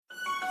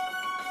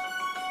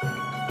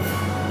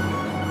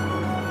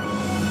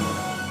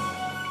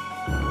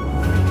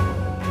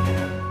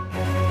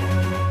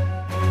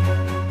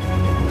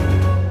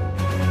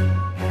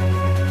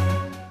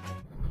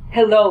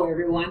Hello,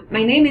 everyone.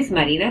 My name is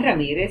Marina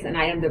Ramirez, and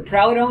I am the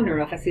proud owner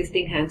of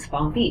Assisting Hands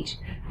Palm Beach.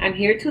 I'm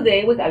here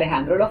today with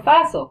Alejandro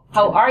Lofaso.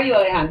 How are you,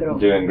 Alejandro?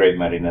 Doing great,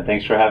 Marina.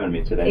 Thanks for having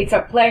me today. It's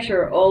a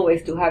pleasure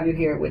always to have you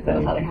here with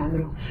us,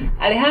 Alejandro.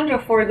 Alejandro,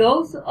 for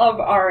those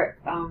of our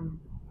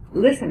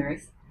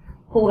listeners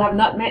who have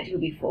not met you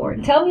before,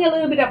 tell me a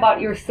little bit about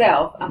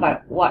yourself,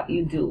 about what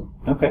you do.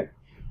 Okay.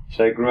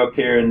 So I grew up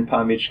here in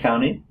Palm Beach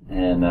County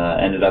and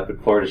ended up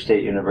at Florida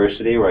State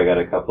University, where I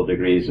got a couple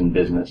degrees in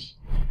business.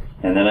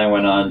 And then I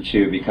went on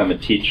to become a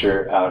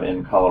teacher out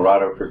in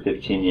Colorado for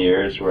 15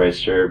 years, where I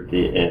served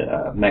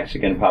the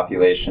Mexican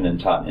population and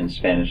taught in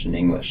Spanish and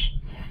English.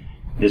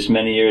 This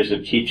many years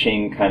of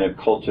teaching kind of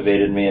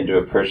cultivated me into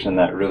a person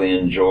that really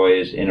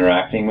enjoys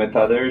interacting with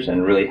others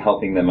and really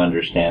helping them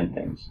understand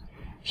things.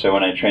 So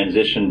when I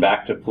transitioned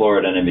back to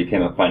Florida and I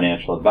became a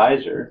financial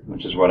advisor,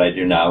 which is what I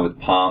do now with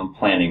Palm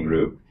Planning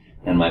Group,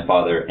 and my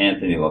father,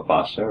 Anthony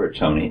Lofaso, or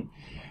Tony,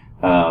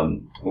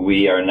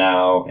 we are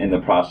now in the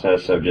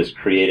process of just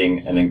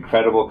creating an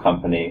incredible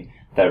company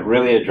that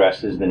really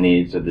addresses the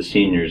needs of the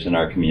seniors in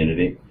our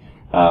community,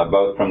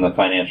 both from the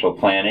financial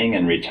planning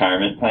and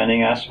retirement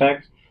planning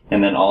aspect,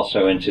 and then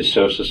also into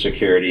Social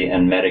Security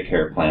and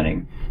Medicare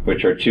planning,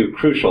 which are two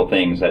crucial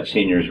things that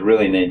seniors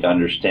really need to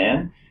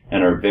understand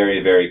and are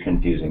very, very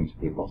confusing to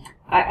people.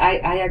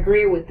 I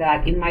agree with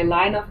that. In my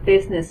line of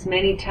business,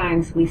 many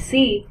times we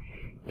see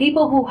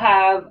people who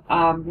have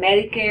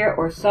Medicare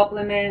or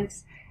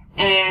supplements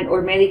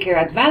or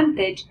Medicare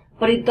Advantage,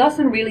 but it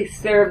doesn't really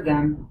serve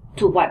them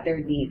to what they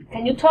need.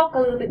 Can you talk a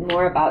little bit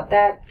more about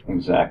that?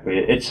 Exactly.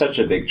 It's such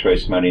a big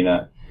choice,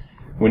 Marina.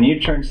 When you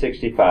turn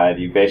 65,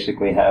 you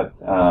basically have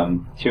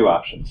two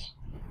options.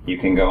 You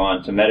can go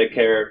on to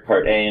Medicare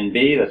Part A and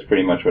B. That's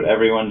pretty much what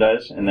everyone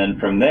does. And then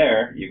from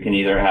there, you can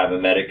either have a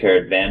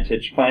Medicare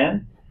Advantage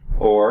plan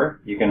or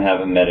you can have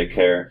a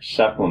Medicare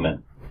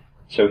supplement.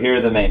 So here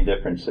are the main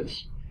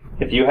differences.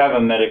 If you have a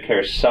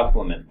Medicare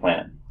supplement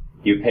plan,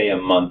 you pay a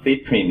monthly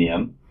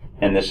premium,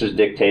 and this is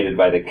dictated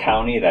by the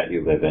county that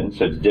you live in,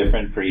 so it's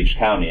different for each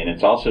county, and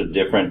it's also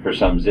different for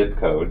some zip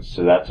codes,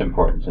 so that's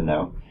important to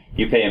know.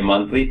 You pay a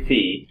monthly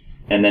fee,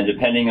 and then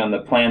depending on the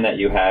plan that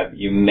you have,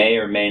 you may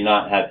or may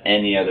not have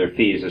any other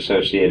fees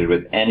associated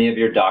with any of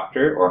your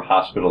doctor or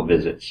hospital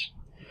visits.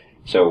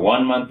 So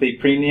one monthly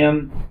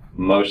premium,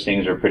 most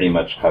things are pretty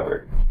much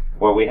covered.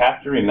 What we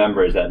have to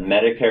remember is that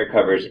Medicare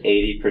covers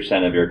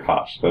 80% of your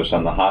costs. Both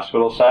on the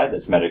hospital side,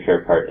 that's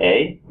Medicare Part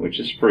A, which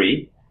is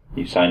free.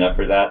 You sign up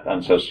for that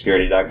on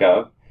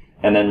socialsecurity.gov.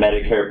 And then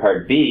Medicare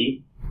Part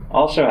B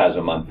also has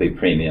a monthly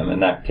premium,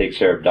 and that takes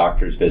care of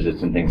doctor's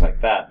visits and things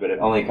like that, but it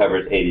only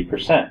covers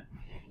 80%.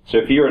 So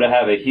if you were to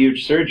have a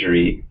huge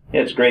surgery,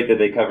 it's great that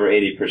they cover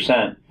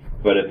 80%,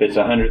 but if it's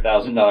a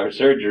 $100,000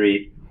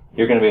 surgery,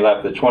 you're going to be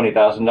left with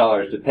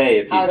 $20,000 to pay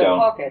if you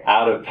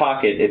out of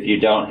pocket if you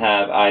don't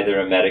have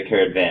either a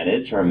Medicare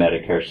Advantage or a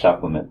Medicare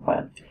supplement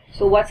plan.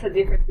 So what's the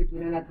difference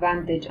between an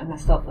Advantage and a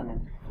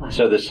supplement plan?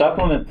 So the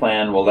supplement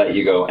plan will let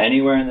you go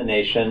anywhere in the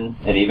nation.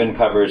 It even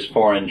covers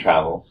foreign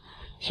travel.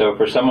 So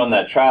for someone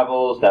that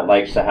travels, that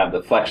likes to have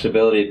the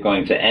flexibility of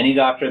going to any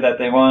doctor that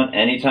they want,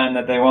 anytime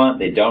that they want,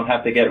 they don't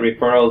have to get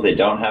referrals, they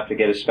don't have to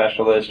get a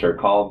specialist or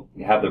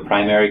have the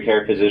primary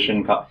care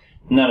physician call.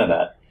 None of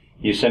that.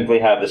 You simply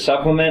have the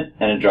supplement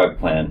and a drug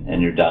plan,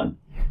 and you're done.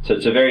 So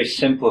it's a very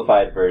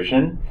simplified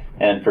version,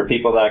 and for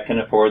people that can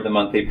afford the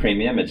monthly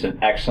premium, it's an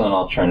excellent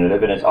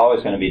alternative, and it's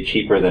always going to be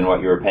cheaper than what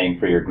you were paying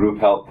for your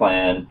group health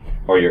plan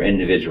or your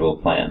individual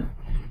plan.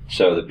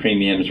 So the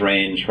premiums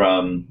range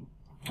from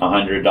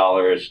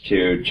 $100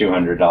 to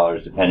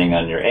 $200, depending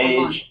on your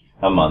age.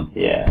 A month,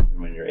 yeah,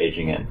 when you're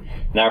aging in.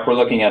 Now, if we're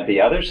looking at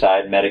the other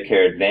side,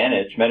 Medicare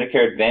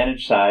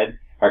Advantage side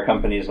are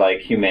companies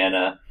like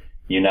Humana,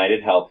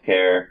 United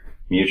Healthcare,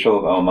 Mutual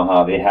of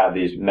Omaha. They have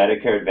these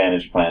Medicare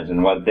Advantage plans,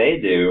 and what they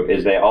do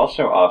is they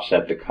also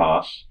offset the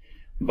costs,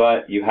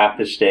 but you have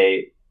to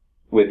stay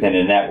within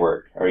a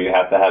network, or you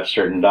have to have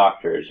certain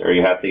doctors, or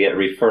you have to get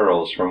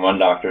referrals from one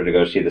doctor to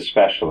go see the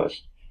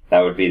specialist. That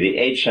would be the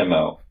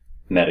HMO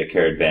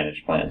Medicare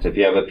Advantage plans. If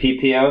you have a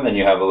PPO, then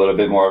you have a little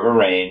bit more of a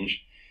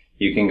range.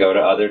 You can go to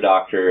other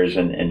doctors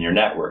and your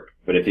network.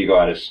 But if you go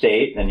out of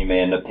state, then you may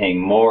end up paying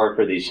more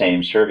for these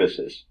same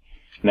services.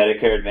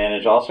 Medicare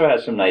Advantage also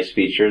has some nice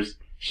features.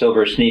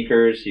 Silver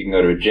sneakers, you can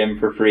go to a gym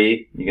for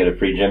free. You get a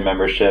free gym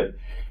membership.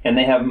 And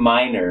they have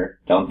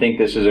don't think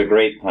this is a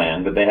great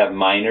plan, but they have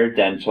minor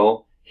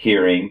dental,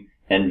 hearing,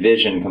 and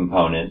vision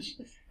components.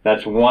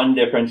 That's one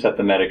difference that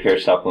the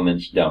Medicare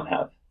supplements don't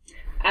have.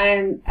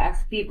 And as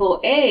people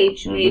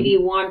age, maybe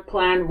one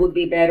plan would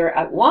be better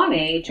at one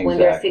age when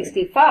they're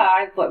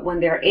 65, but when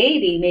they're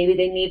 80, maybe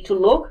they need to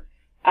look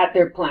at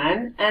their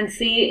plan and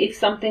see if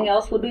something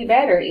else would be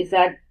better. Is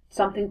that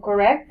something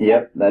correct?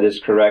 Yep, that is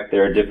correct.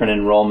 There are different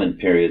enrollment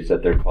periods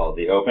that they're called.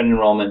 The open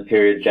enrollment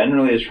period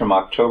generally is from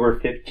October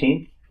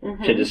 15th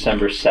to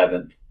December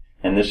 7th.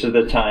 And this is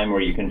the time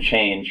where you can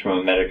change from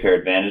a Medicare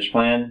Advantage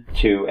plan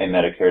to a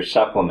Medicare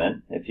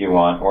supplement, if you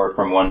want, or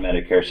from one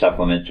Medicare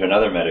supplement to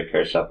another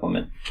Medicare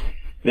supplement.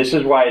 This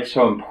is why it's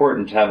so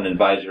important to have an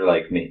advisor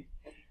like me.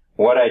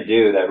 what I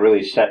do that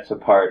really sets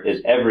apart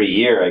is every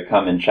year I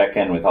come and check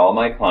in with all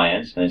my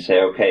clients and I say,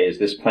 okay, is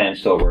this plan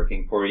still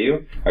working for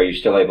you? Are you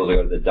still able to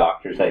go to the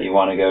doctors that you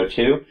want to go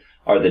to?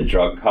 Are the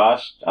drug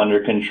costs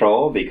under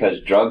control? Because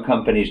drug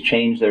companies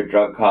change their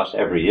drug costs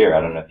every year.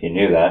 I don't know if you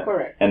knew that.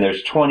 Correct. And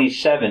there's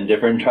 27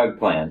 different drug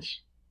plans.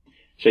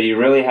 So you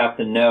really have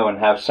to know and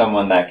have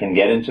someone that can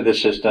get into the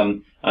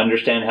system,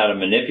 understand how to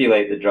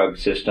manipulate the drug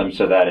system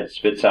so that it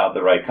spits out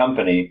the right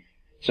company,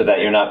 so that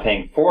you're not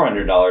paying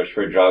 $400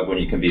 for a drug when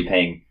you can be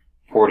paying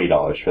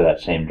 $40 for that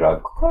same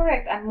drug.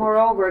 Correct. And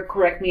moreover,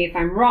 correct me if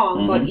I'm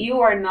wrong, but you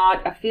are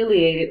not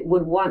affiliated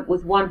with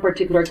one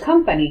particular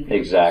company.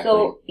 Exactly.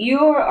 So you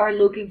are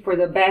looking for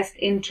the best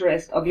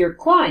interest of your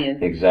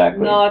client.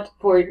 Exactly. Not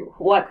for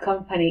what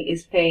company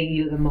is paying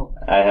you the most.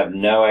 I have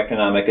no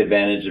economic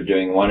advantage of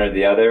doing one or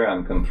the other.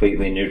 I'm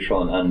completely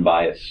neutral and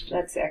unbiased.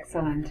 That's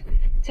excellent.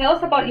 Tell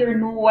us about your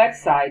new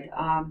website,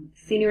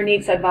 Senior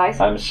Needs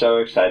Advisor. I'm so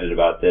excited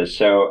about this.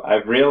 So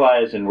I've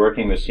realized in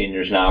working with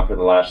seniors now for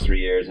the last 3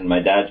 years, and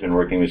my dad's been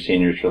working with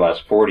seniors for the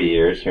last 40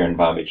 years here in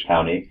Palm Beach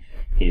County.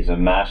 He's a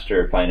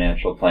master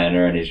financial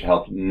planner, and he's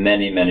helped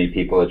many, many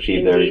people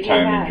achieve their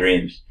retirement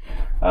dreams.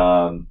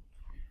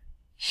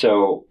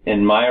 So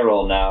in my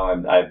role now,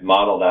 I've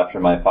modeled after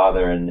my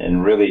father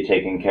and really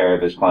taking care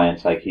of his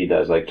clients like he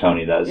does, like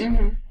Tony does.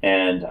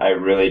 And I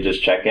really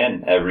just check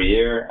in every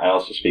year. I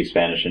also speak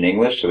Spanish and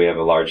English, so we have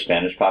a large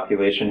Spanish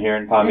population here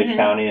in Palm Beach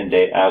County. And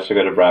I also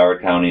go to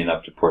Broward County and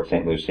up to Port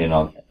St. Lucie and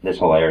all this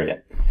whole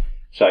area.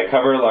 So I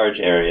cover a large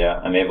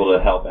area. I'm able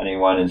to help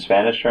anyone in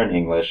Spanish or in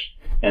English.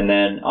 And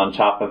then on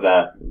top of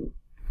that,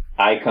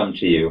 I come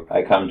to you.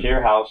 I come to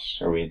your house,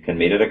 or we can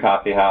meet at a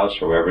coffee house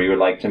or wherever you would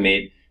like to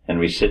meet. And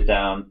we sit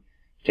down,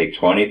 take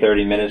 20,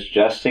 30 minutes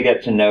just to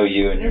get to know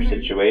you and your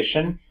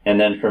situation. And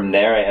then from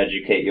there, I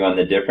educate you on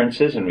the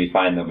differences and we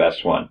find the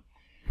best one.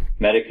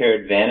 Medicare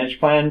Advantage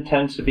plan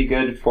tends to be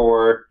good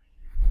for,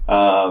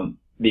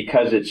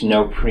 because it's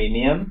no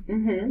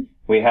premium.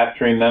 We have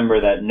to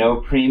remember that no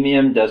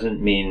premium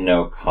doesn't mean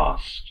no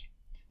cost.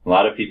 A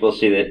lot of people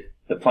see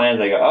the plans,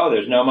 they go, oh,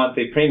 there's no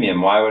monthly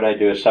premium. Why would I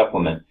do a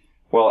supplement?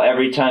 Well,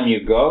 every time you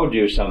go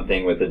do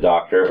something with the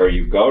doctor, or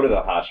you go to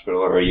the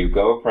hospital, or you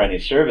go for any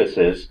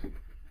services,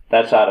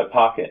 that's out of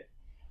pocket.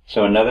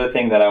 So another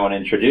thing that I want to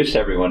introduce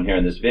everyone here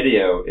in this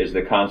video is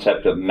the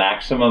concept of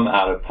maximum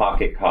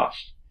out-of-pocket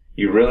cost.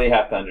 You really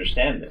have to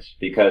understand this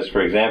because,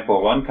 for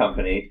example, one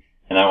company,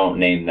 and I won't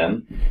name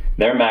them,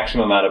 their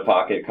maximum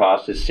out-of-pocket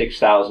cost is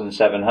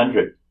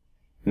 $6,700,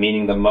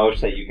 meaning the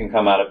most that you can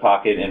come out of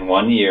pocket in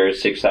 1 year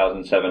is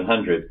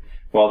 $6,700.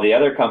 While the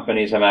other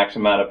company's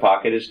maximum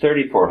out-of-pocket is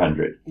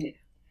 $3,400. Yeah.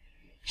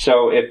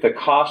 So if the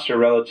costs are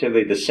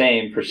relatively the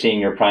same for seeing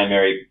your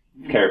primary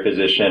care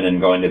physician and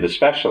going to the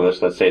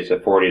specialist, let's say it's a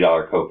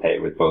 $40 copay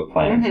with both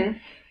plans.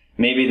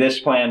 Maybe this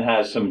plan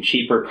has some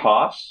cheaper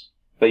costs,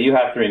 but you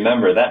have to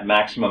remember that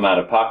maximum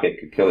out-of-pocket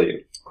could kill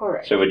you.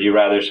 Correct. So would you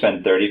rather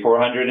spend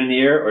 $3,400 in a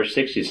year or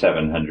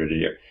 $6,700 a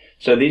year?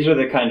 So these are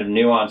the kind of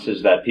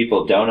nuances that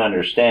people don't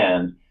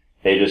understand.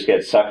 They just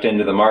get sucked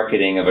into the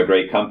marketing of a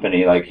great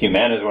company. Like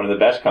Humana is one of the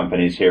best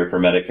companies here for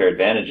Medicare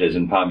Advantages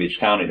in Palm Beach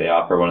County. They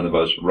offer one of the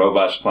most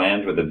robust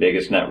plans with the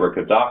biggest network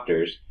of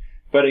doctors.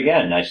 But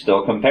again, I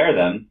still compare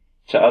them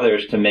to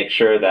others to make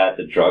sure that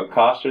the drug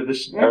costs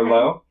are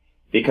low,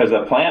 because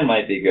the plan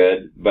might be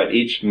good, but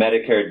each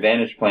Medicare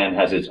Advantage plan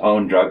has its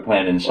own drug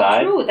plan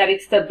inside. Well, true, that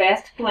it's the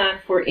best plan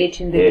for each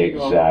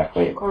individual.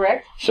 Exactly.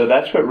 Correct? So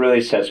that's what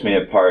really sets me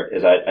apart,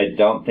 is I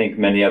don't think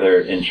many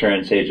other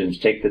insurance agents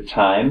take the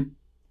time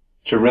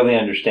to really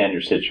understand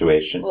your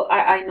situation. Well,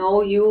 I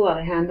know you,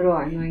 Alejandro,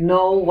 and I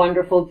know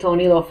wonderful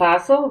Tony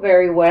Lofaso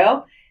very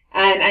well,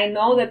 and I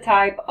know the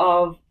type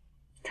of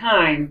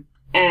time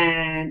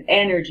and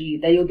energy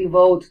that you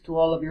devote to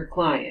all of your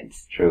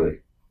clients.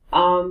 Truly.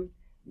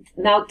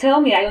 Now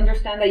tell me, I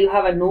understand that you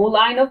have a new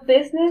line of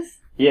business?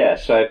 Yeah,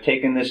 so I've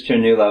taken this to a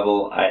new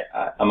level.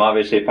 I'm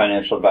obviously a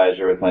financial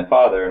advisor with my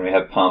father, and we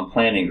have Palm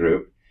Planning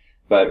Group,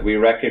 but we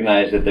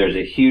recognize that there's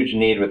a huge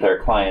need with our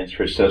clients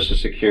for Social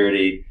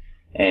Security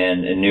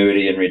and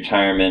annuity and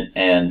retirement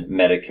and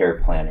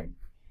Medicare planning.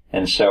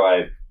 And so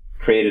I've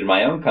created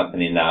my own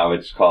company now.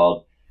 It's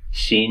called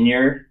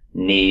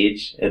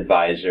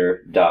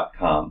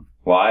SeniorNeedsAdvisor.com.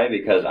 Why?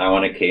 Because I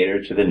want to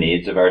cater to the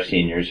needs of our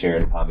seniors here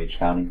in Palm Beach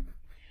County.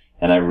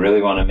 And I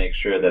really want to make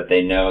sure that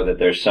they know that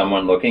there's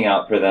someone looking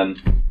out for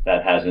them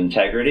that has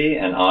integrity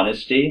and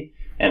honesty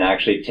and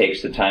actually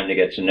takes the time to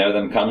get to know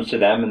them, comes to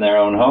them in their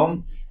own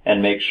home,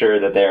 and make sure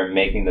that they're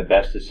making the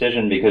best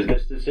decision, because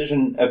this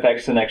decision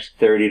affects the next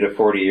 30 to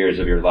 40 years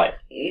of your life.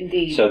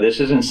 Indeed. So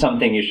this isn't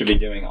something you should be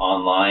doing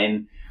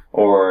online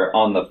or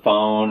on the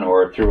phone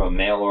or through a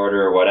mail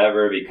order or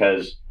whatever,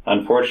 because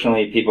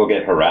unfortunately people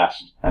get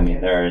harassed. I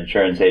mean, there are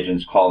insurance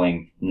agents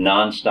calling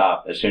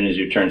nonstop. As soon as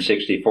you turn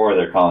 64,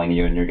 they're calling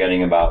you, and you're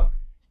getting about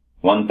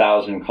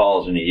 1,000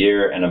 calls in a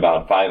year and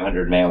about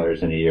 500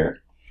 mailers in a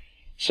year.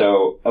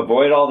 So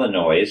avoid all the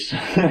noise.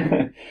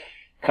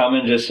 Come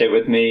and just sit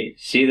with me,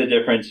 see the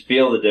difference,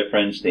 feel the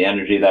difference, the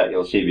energy that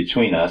you'll see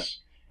between us,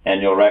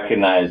 and you'll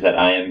recognize that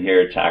I am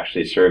here to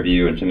actually serve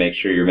you and to make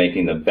sure you're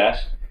making the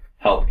best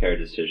healthcare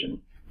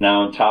decision.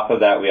 Now, on top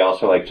of that, we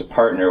also like to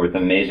partner with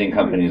amazing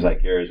companies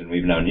like yours, and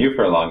we've known you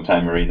for a long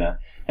time, Marina,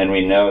 and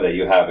we know that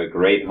you have a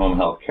great home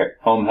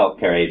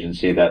healthcare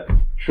agency that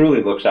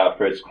truly looks out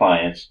for its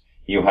clients.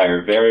 You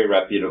hire very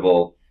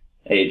reputable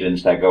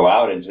agents that go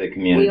out into the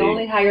community. We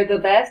only hire the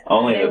best.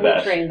 Only the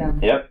best. We train them.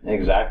 Yep,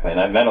 exactly. And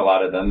I've met a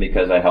lot of them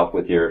because I help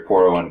with your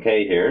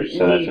 401k here.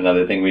 So that's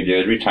another thing we do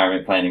is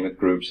retirement planning with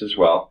groups as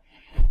well.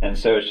 And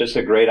so it's just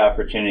a great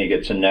opportunity to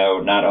get to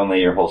know not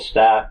only your whole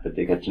staff, but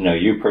to get to know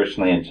you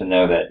personally and to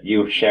know that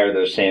you share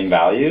those same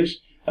values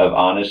of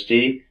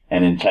honesty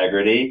and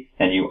integrity,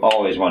 and you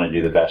always want to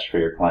do the best for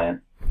your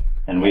client.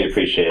 And we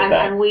appreciate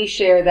that. And we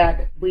share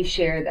that. We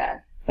share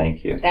that.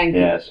 Thank you. Thank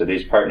you. Yeah, so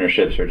these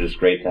partnerships are just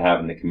great to have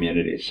in the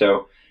community.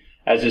 So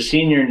as a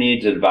senior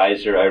needs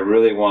advisor, I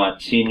really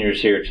want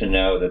seniors here to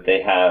know that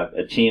they have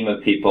a team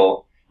of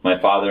people, my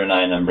father and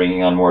I'm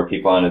bringing on more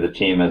people onto the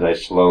team as I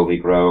slowly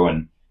grow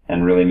and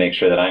really make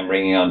sure that I'm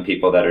bringing on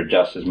people that are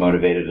just as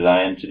motivated as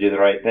I am to do the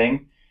right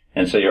thing.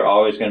 And so you're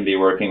always going to be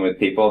working with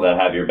people that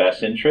have your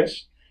best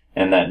interests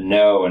and that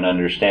know and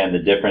understand the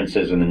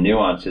differences and the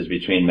nuances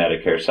between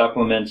Medicare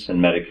supplements and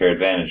Medicare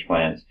Advantage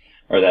plans,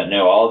 or that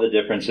know all the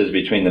differences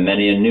between the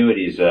many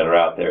annuities that are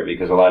out there,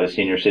 because a lot of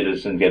senior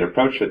citizens get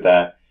approached with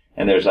that,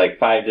 and there's like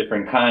 5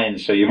 different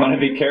kinds, so you want to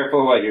be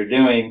careful what you're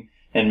doing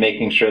and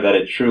making sure that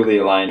it truly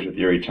aligns with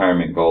your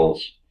retirement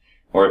goals.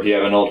 Or if you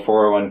have an old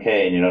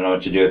 401k and you don't know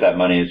what to do with that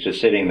money, it's just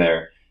sitting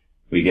there,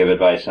 we give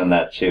advice on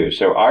that too.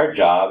 So our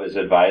job as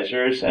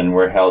advisors, and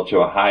we're held to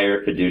a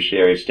higher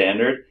fiduciary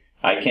standard,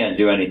 I can't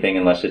do anything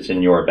unless it's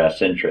in your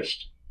best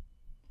interest.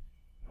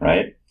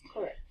 Right?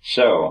 Correct.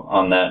 So,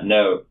 on that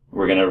note,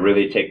 we're going to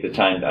really take the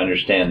time to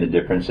understand the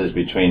differences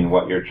between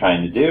what you're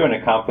trying to do and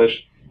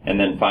accomplish, and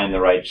then find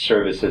the right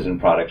services and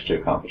products to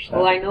accomplish that.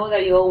 Well, I know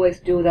that you always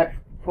do that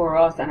for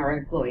us and our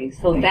employees.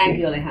 So thank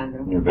you,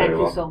 Alejandro. You're very Thank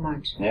you welcome. so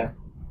much. Yeah.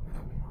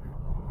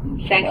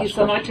 Thank you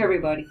so much,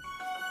 everybody.